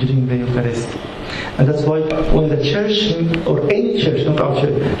during the Eucharist. And that's why when the church, or any church, not our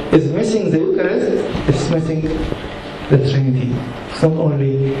church, is missing the Eucharist, it's missing the Trinity. It's not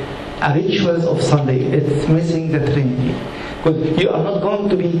only a rituals of Sunday, it's missing the Trinity. Because you are not going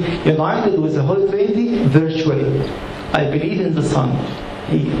to be united with the Holy Trinity virtually. I believe in the Son.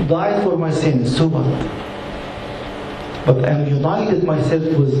 He died for my sins, so what? But I'm united myself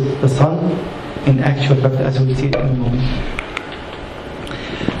with the Son in actual fact, as we'll see it in a moment.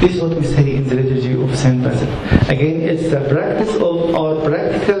 This is what we say in the liturgy of St. Basil. Again, it's the practice of our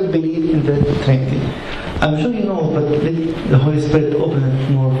practical belief in the Trinity. I'm sure you know, but let the Holy Spirit open it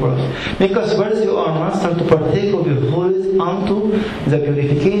more for us. Because first you are master to partake of your holies unto the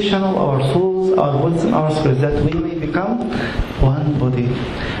purification of our souls, our woods, and our spirits, that we may become one body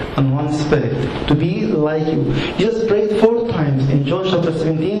and one spirit, to be like you. You just prayed 4 times in John chapter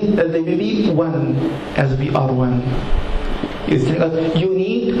 17 that they may be one as we are one. You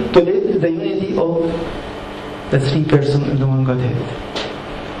need to live the unity of the 3 persons in the one Godhead.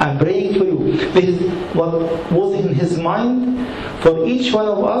 I'm praying for you. This is what was in His mind for each one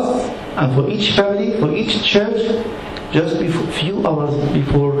of us, and for each family, for each church, just a few hours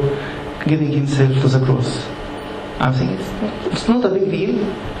before giving Himself to the cross. I'm saying it's not a big deal.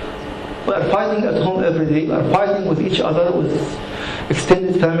 We are fighting at home every day. We are fighting with each other, with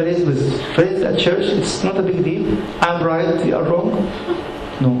extended families, with friends at church. It's not a big deal. I'm right, you are wrong.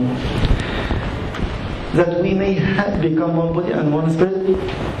 No. that we may become one body and one spirit,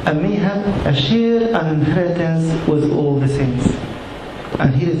 and may have a share and inheritance with all the saints.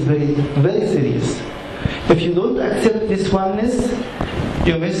 And here is very, very serious. If you don't accept this oneness,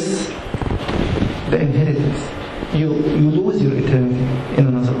 you miss the inheritance. You lose your eternity in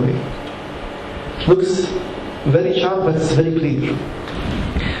another way. Looks very sharp, but it's very clear.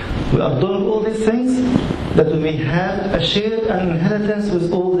 We are doing all these things that we may have a share and inheritance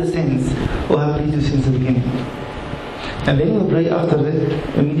with all the saints who have believed you since the beginning. And then we pray after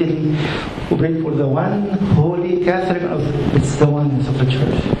that, immediately we pray for the one holy Catholic, it's the oneness of the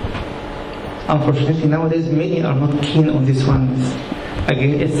church. Unfortunately, nowadays many are not keen on this oneness.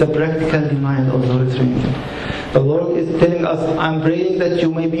 Again, it's a practical denial of the Holy Trinity. The Lord is telling us, I'm praying that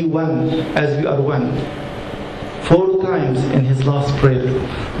you may be one as we are one. 4 times in His last prayer.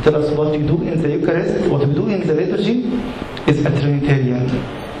 Tell us what you do in the Eucharist, what we do in the liturgy is a Trinitarian.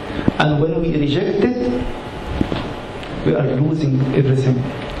 And when we reject it, we are losing everything.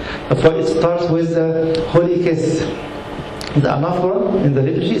 That's why it starts with the Holy Kiss. The anaphora in the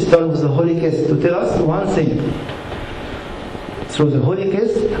liturgy starts with the Holy Kiss to tell us one thing. Through the Holy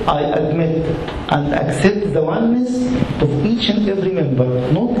Kiss, I admit and accept the oneness of each and every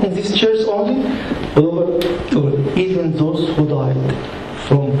member, not in this church only, but over even those who died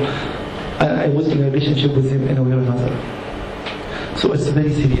from, and I was in a relationship with them in a way or another. So it's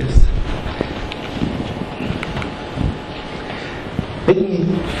very serious. Let me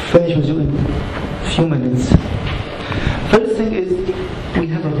finish with you in a few minutes. First thing is, we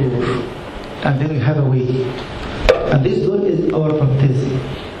have a door, and then we have a way. And this door is our baptism,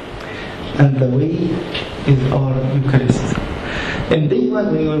 and the way is our Eucharist. And then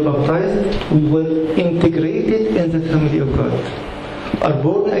when we were baptized, we were integrated in the family of God, are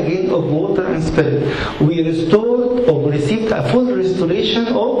born again of water and spirit. We restored or received a full restoration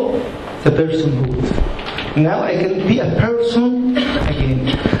of the personhood. Now I can be a person again,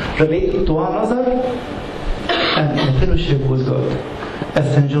 related to one another, and in fellowship with God,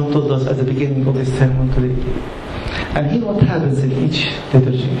 as St. John told us at the beginning of this sermon today. And here what happens in each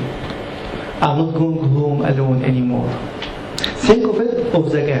liturgy. I'm not going home alone anymore. Think of it,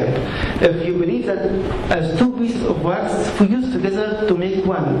 of the gap. If you believe that as 2 pieces of wax fused together to make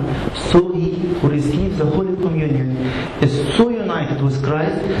one, so he who receives the Holy Communion is so united with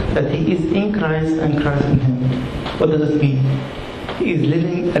Christ that he is in Christ and Christ in him. What does it mean? He is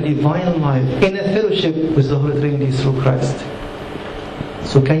living a divine life in a fellowship with the Holy Trinity through Christ.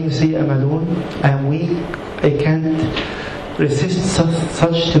 So can you say, I'm alone, I'm weak, I can't resist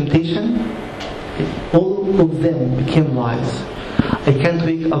such temptation? All of them became lies. I can't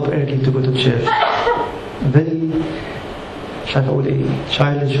wake up early to go to church. Very,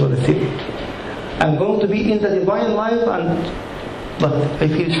 childish or silly. I'm going to be in the divine life, but I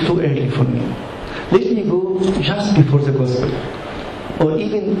feel it's too early for me. Let me go just before the gospel, or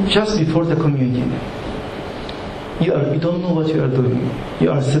even just before the communion. You don't know what you are doing.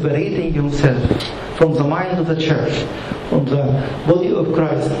 You are separating yourself from the mind of the church, from the body of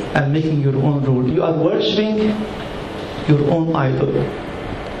Christ, and making your own rule. You are worshipping your own idol,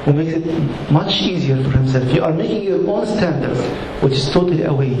 who makes it much easier for himself. You are making your own standards, which is totally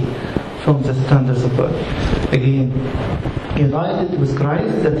away from the standards of God. Again, united with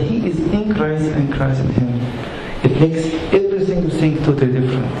Christ, that He is in Christ and Christ in Him. It makes everything you think totally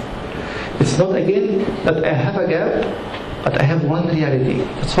different. It's not again that I have a gap, but I have one reality.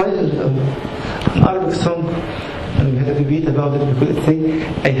 That's why an Arabic song, and we had a debate about it, because it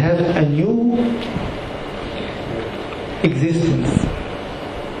says, I have a new existence.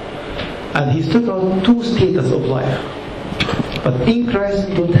 And he's talking about 2 status of life. But in Christ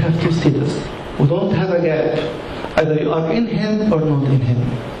we don't have 2 status. We don't have a gap. Either you are in Him or not in Him.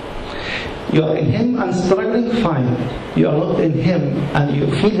 You are in Him and struggling, fine. You are not in Him and you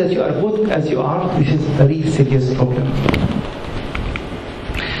feel that you are good as you are, this is a very serious problem.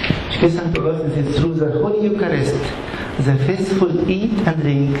 St. Augustine says, through the Holy Eucharist, the faithful eat and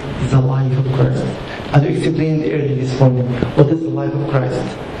drink the life of Christ. As we explained earlier this morning, what is the life of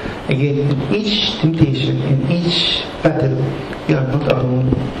Christ? Again, in each temptation, in each battle, you are not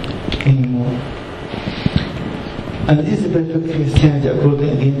alone anymore. And this is the perfect Christianity according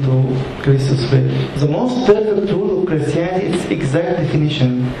again to Christus' will. The most perfect rule of Christianity, its exact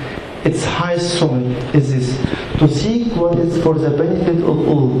definition, its highest summit is this: to seek what is for the benefit of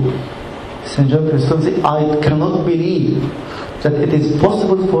all. St. John Chrysostom said, I cannot believe that it is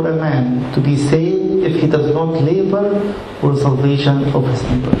possible for a man to be saved if he does not labor for the salvation of his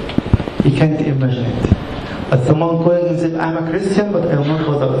neighbor. He can't imagine it. As someone calling himself, I'm a Christian, but I will not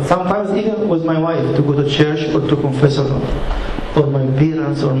bother. Sometimes even with my wife to go to church or to confess or not. or my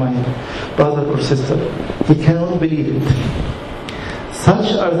parents or my brother or sister. He cannot believe it.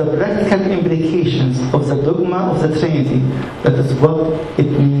 Such are the practical implications of the dogma of the Trinity. That is what it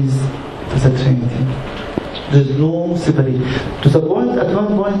means to the Trinity. There is no separation. To the point, at one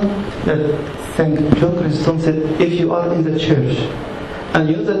point, that St. John Chrysostom said, if you are in the church, and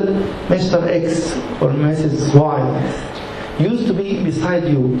you know that Mr. X or Mrs. Y used to be beside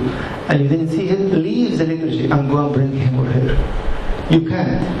you, and you didn't see him, leave the liturgy and go and bring him or her. You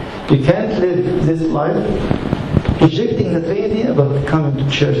can't. You can't live this life rejecting the Trinity, but coming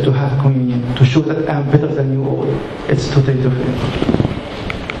to church to have communion, to show that I'm better than you all. It's totally different.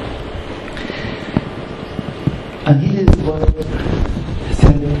 And here is what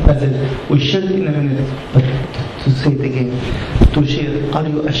St. Basil, we shared in a minute, but to say it again, to share, are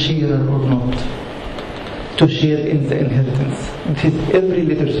you a sharer or not? To share in the inheritance. It is every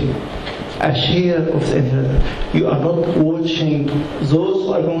liturgy, a share of the inheritance. You are not watching those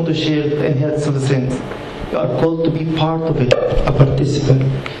who are going to share the inheritance of the saints. You are called to be part of it, a participant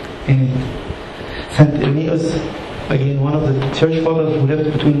in it. St. Irenaeus, again, one of the church fathers who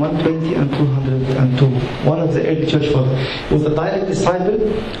lived between 120 and 202. One of the early church fathers. He was a direct disciple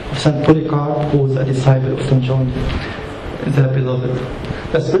of St. Polycarp, who was a disciple of St. John the Beloved.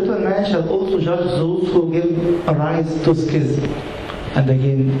 The spiritual man shall also judge those who give a rise to schism. And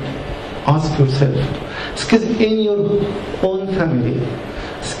again, ask yourself, schism in your own family,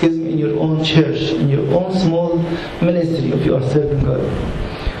 schism in your own church, in your own small ministry of you are serving God,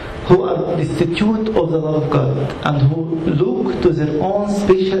 who are destitute of the love of God and who look to their own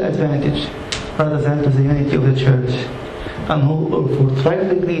special advantage rather than to the unity of the church, and who, for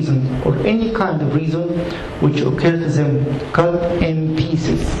trifling reason or any kind of reason which occur to them, cut in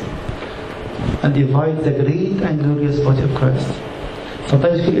pieces and divide the great and glorious body of Christ.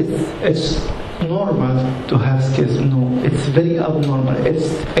 Sometimes you feel it's normal to have schism. No, it's very abnormal.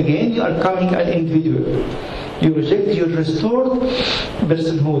 It's, again, you are coming an individual. You reject your restored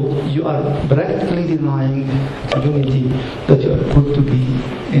personhood. You are practically denying the unity that you are put to be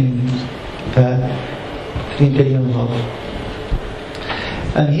in the Trinitarian love.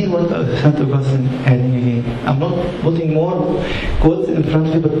 And here what St. Augustine adding again. I'm not putting more quotes in front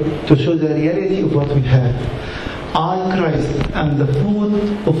of you, but to show the reality of what we have. I, Christ, am the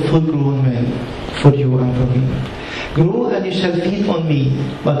food of full-grown men, for you and for me. Grow and you shall feed on me,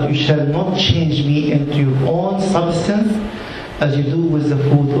 but you shall not change me into your own substance as you do with the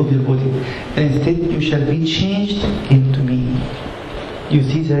food of your body. And instead you shall be changed into me. You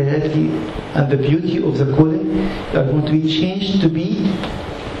see the reality and the beauty of the calling. You are going to be changed to be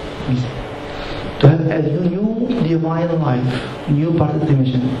me. To have a new divine life, new part of the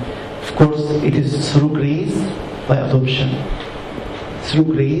mission. Of course, it is through grace by adoption. Through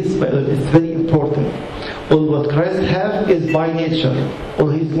grace by adoption. It's very important. All what Christ has is by nature. All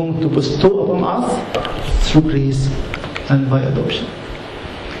He is going to bestow upon us through grace and by adoption.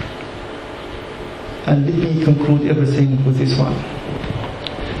 And let me conclude everything with this one.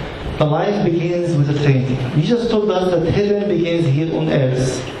 The life begins with the Trinity. Jesus told us that heaven begins here on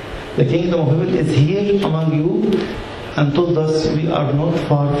earth. The kingdom of heaven is here among you, and told us we are not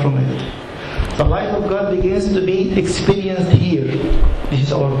far from it. The life of God begins to be experienced here. This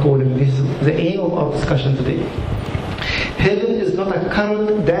is our calling. This is the aim of our discussion today. Heaven is not a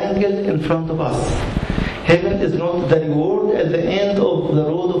carrot dangled in front of us. Heaven is not the reward at the end of the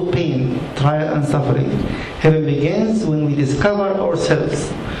road of pain, trial and suffering. Heaven begins when we discover ourselves,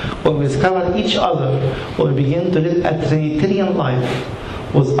 when we discover each other, when we begin to live a Trinitarian life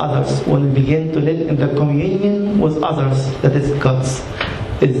with others, when we begin to live in the communion with others that is God's.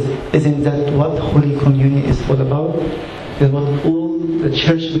 Isn't that what Holy Communion is all about? Is what all the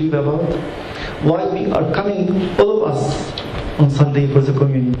church believe about? Why we are coming, all of us, on Sunday for the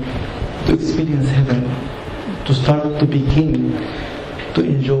communion? To experience heaven, to start to begin to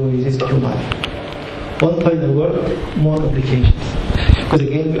enjoy this new life. One final word, more applications. Because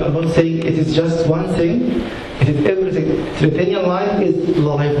again, we are not saying it is just one thing, it is everything. Trinitarian life is the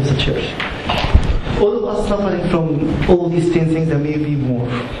life of the church. All of us suffering from all these 10 things, there may be more.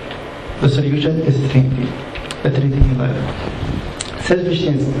 The solution is Trinity, the Trinitarian life.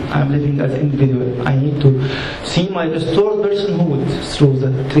 Selfishness, I am living as an individual. I need to see my restored personhood through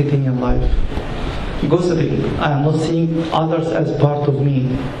the Trinitarian life. Gossiping, I am not seeing others as part of me.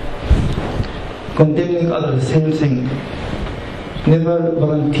 Condemning others, same thing. Never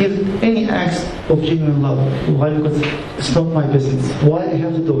volunteered any acts of genuine love. Why? Because it's not my business. Why I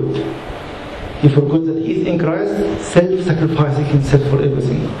have to do it? He forgot that he is in Christ, self-sacrificing himself for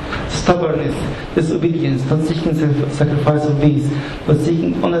everything. Stubbornness, disobedience, not seeking sacrifice of these, but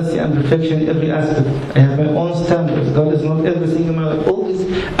seeking honesty and perfection in every aspect. I have my own standards. God is not everything in my life. All this,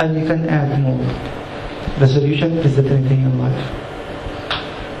 and you can add more. The solution is the Trinitarian life.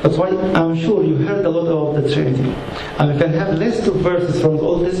 That's why I'm sure you heard a lot about the Trinity. And we can have list of verses from the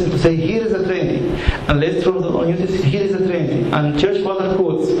Old Testament to say, here is the Trinity. And list from the New Testament, here is the Trinity. And church father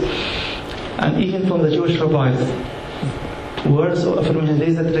quotes, and even from the Jewish rabbis, words of affirmation, there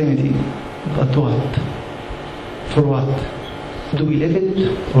is a Trinity. But what? For what? Do we live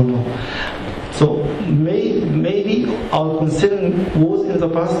it or no? So maybe our concern was in the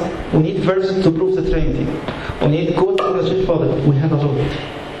past, we need verses to prove the Trinity. We need quotes from the church father. We have a lot.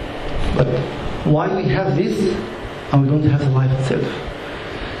 But why we have this and we don't have the life itself?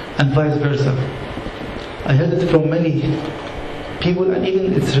 And vice versa. I heard it from many people, and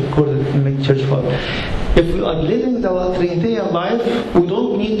even it's recorded in my church father. If we are living the Trinitarian life, we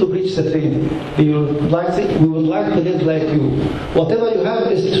don't need to preach the Trinity. We would like to live like you. Whatever you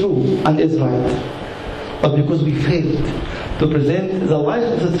have is true and is right. But because we failed to present the life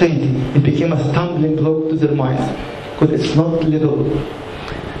of the Trinity, it became a stumbling block to their minds, because it's not livable.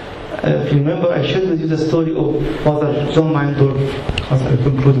 If you remember, I shared with you the story of Father John Mindor, as I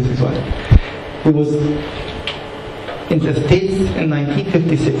conclude with this one. He was in the States in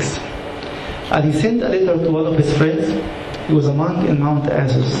 1956, and he sent a letter to one of his friends. He was a monk in Mount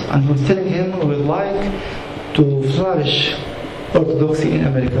Athos, and he was telling him, we would like to flourish Orthodoxy in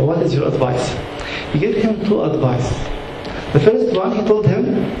America. What is your advice? He gave him two advice. The first one, he told him,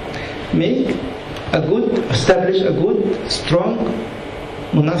 establish a good, strong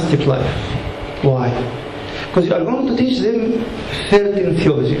monastic life. Why? Because you are going to teach them certain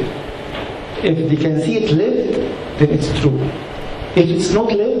theology. If they can see it lived, then it's true. If it's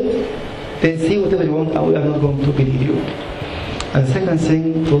not lived, then say whatever you want, we are not going to believe you. And the second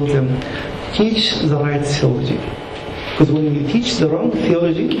thing, told them, teach the right theology. Because when you teach the wrong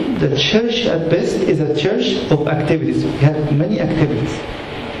theology, the church at best is a church of activities. We have many activities.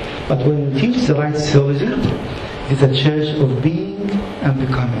 But when you teach the right theology, it is a church of being and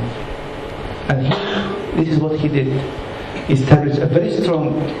becoming. And this is what he did. He established a very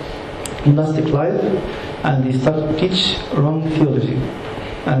strong monastic life, and he started to teach wrong theology.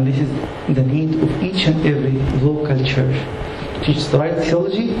 And this is the need of each and every local church. To teach the right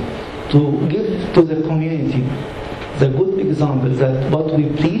theology, to give to the community the good example that what we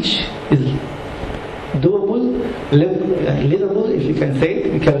preach is doable, livable, if you can say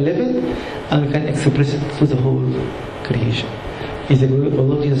it, we can live it, and we can express it to the whole creation. Is the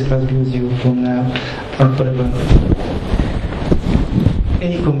Lord Jesus Christ be with you from now and forever.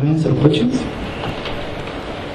 Any comments or questions?